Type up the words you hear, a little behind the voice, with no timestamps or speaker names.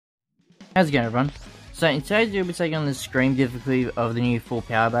How's it going, everyone? So in today's video, we'll be taking on the Scream difficulty of the new full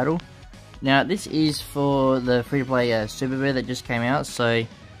power battle. Now this is for the free-to-play Super Bear that just came out, so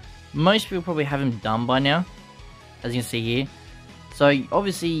most people probably have him done by now, as you can see here. So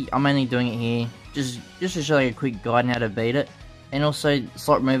obviously I'm only doing it here just to show you a quick guide on how to beat it, and also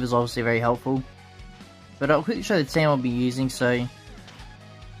slot remover is obviously very helpful. But I'll quickly show the team I'll be using. So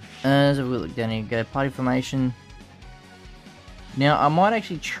as we look down here, go party formation. Now I might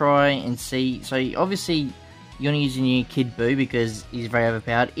actually try and see, so obviously you're going to use your new Kid Boo because he's very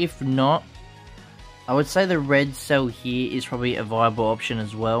overpowered. If not, I would say the red cell here is probably a viable option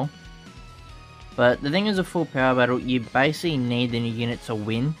as well. But the thing is, a full power battle, you basically need the new unit to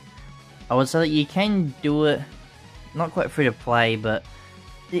win. I would say that you can do it, not quite free to play, but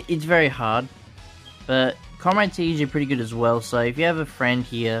it's very hard. But Comrade T is usually pretty good as well, so if you have a friend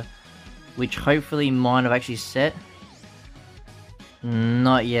here, which hopefully mine have actually set.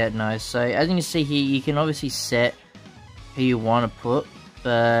 Not yet, no. So as you can see here, you can obviously set who you want to put,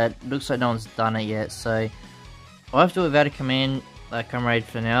 but it looks like no one's done it yet. So I'll have to do it without a command comrade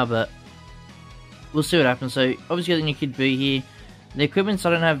for now, but we'll see what happens. So obviously got the new Kid Boo here. The equipments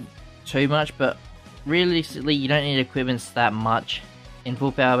I don't have too much, but realistically you don't need equipments that much in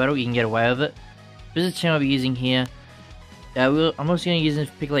full power battle. You can get away with it. This is the team I'll be using here. I'm also going to use this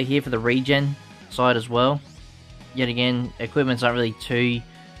particularly here for the regen side as well. Yet again, equipment's not really too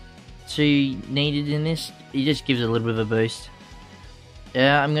needed in this. It just gives it a little bit of a boost.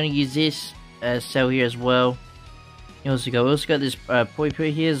 I'm going to use this cell here as well. We also got this Poi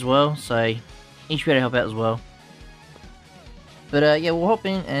Poi here as well, so he should be able to help out as well. But yeah, we'll hop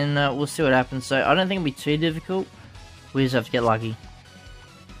in and we'll see what happens. So I don't think it'll be too difficult. We just have to get lucky.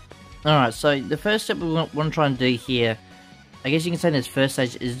 Alright, so the first step we want to try and do here, I guess you can say in this first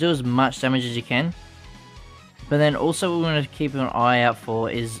stage, is do as much damage as you can. But then also what we want to keep an eye out for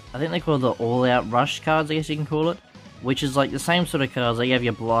is, I think they call the all-out rush cards, I guess you can call it. Which is like the same sort of cards, like you have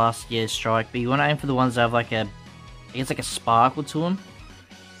your blast, your strike, but you want to aim for the ones that have like I guess like a sparkle to them.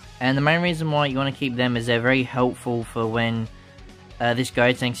 And the main reason why you want to keep them is they're very helpful for when this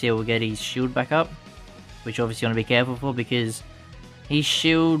Gotenks here will get his shield back up. Which obviously you want to be careful for, because his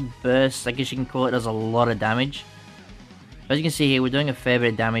shield burst, I guess you can call it, does a lot of damage. But as you can see here, we're doing a fair bit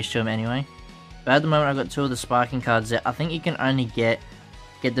of damage to him anyway. But at the moment I've got two of the sparking cards there. I think you can only get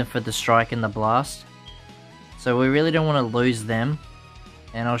them for the strike and the blast. So we really don't want to lose them.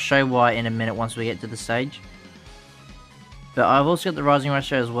 And I'll show why in a minute once we get to the stage. But I've also got the Rising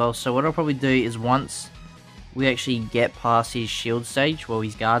Rush there as well. So what I'll probably do is once we actually get past his shield stage, well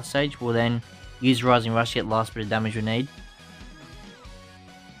his guard stage, we'll then use Rising Rush to get the last bit of damage we need.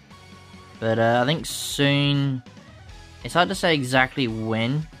 But I think soon, it's hard to say exactly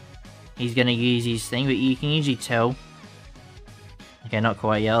when he's going to use his thing, but you can usually tell. Okay, not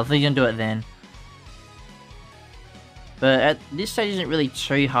quite yet. I think he's going to do it then. But at this stage isn't really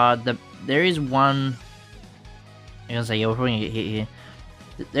too hard. There is one... I'm going to say, yeah, we're probably going to get hit here.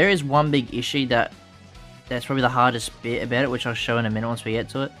 There is one big issue that's probably the hardest bit about it, which I'll show in a minute once we get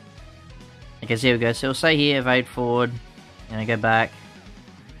to it. Okay, so here we go. So we'll say here, evade forward, and go back.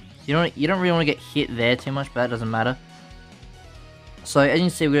 You don't really want to get hit there too much, but that doesn't matter. So as you can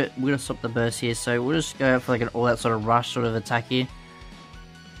see, we're going to stop the burst here, so we'll just go for like an all-out sort of rush sort of attack here.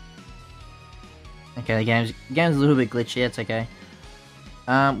 Okay, the game's a little bit glitchy, it's okay.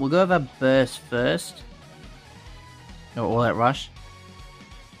 We'll go with our burst first. Or all-out rush.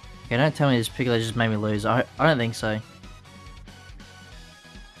 Okay, don't tell me this pickler just made me lose. I don't think so.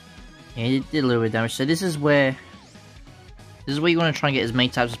 Yeah, he did a little bit of damage. So this is where you want to try and get as many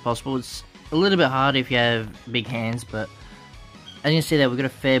taps as possible. It's a little bit hard if you have big hands, but as you can see there, we've got a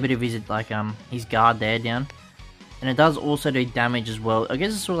fair bit of his guard there down. And it does also do damage as well. I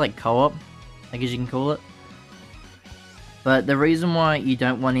guess it's sort of like co-op, I guess you can call it. But the reason why you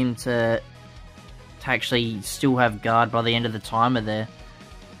don't want him to actually still have guard by the end of the timer there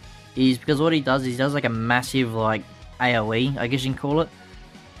is because what he does is he does like a massive like AoE, I guess you can call it.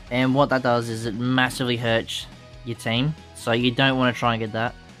 And what that does is it massively hurts your team. So you don't want to try and get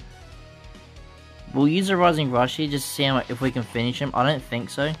that. We'll use a Rising Rush here just to see if we can finish him. I don't think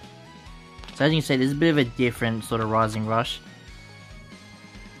so. So as you can see, there's a bit of a different sort of Rising Rush.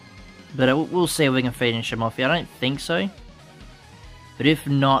 But we'll see if we can finish him off here. I don't think so. But if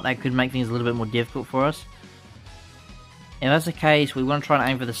not, that could make things a little bit more difficult for us. If that's the case, we want to try and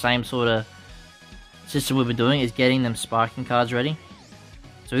aim for the same sort of system we've been doing, is getting them sparking cards ready.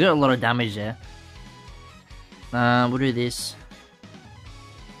 So we got a lot of damage there. We'll do this.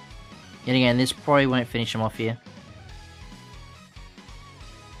 Yet again, this probably won't finish him off here.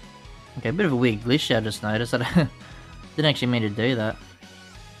 Okay, a bit of a weird glitch I just noticed. I didn't actually mean to do that.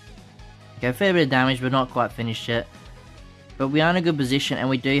 Okay, a fair bit of damage, but not quite finished yet. But we are in a good position, and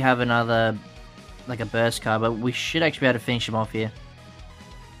we do have another, like a burst card, but we should actually be able to finish him off here.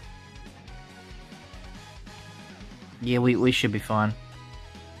 Yeah, we should be fine.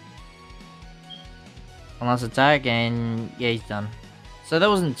 One last attack, and yeah, he's done. So that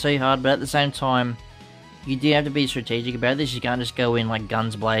wasn't too hard, but at the same time, you do have to be strategic about this. You can't just go in like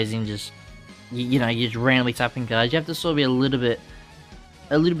guns blazing, just you know, you're just randomly tapping cards. You have to sort of be a little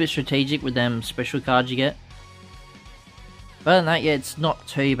bit strategic with them special cards you get. But other than that, yeah, it's not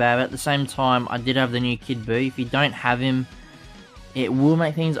too bad. But at the same time, I did have the new Kid Buu. If you don't have him, it will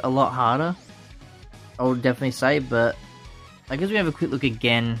make things a lot harder, I would definitely say. But I guess we have a quick look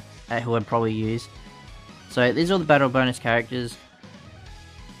again at who I'd probably use. So these are all the battle bonus characters.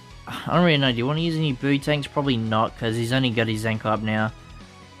 I don't really know, do you want to use any Gotenks? Probably not, because he's only got his Zenkai up now.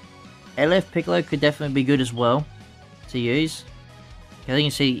 LF Piccolo could definitely be good as well to use. As you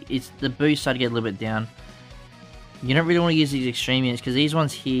can see, it's the boost started to get a little bit down. You don't really want to use these extreme units, because these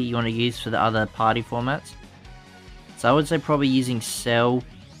ones here you want to use for the other party formats. So I would say probably using Cell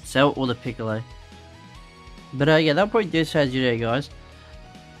or the Piccolo. But yeah, that'll probably do it for today, guys.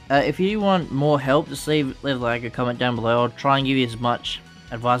 If you want more help, just leave like a comment down below. I'll try and give you as much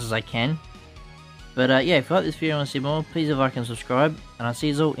advice as I can. But yeah, if you like this video and want to see more, please leave a like and subscribe, and I'll see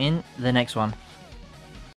you all in the next one.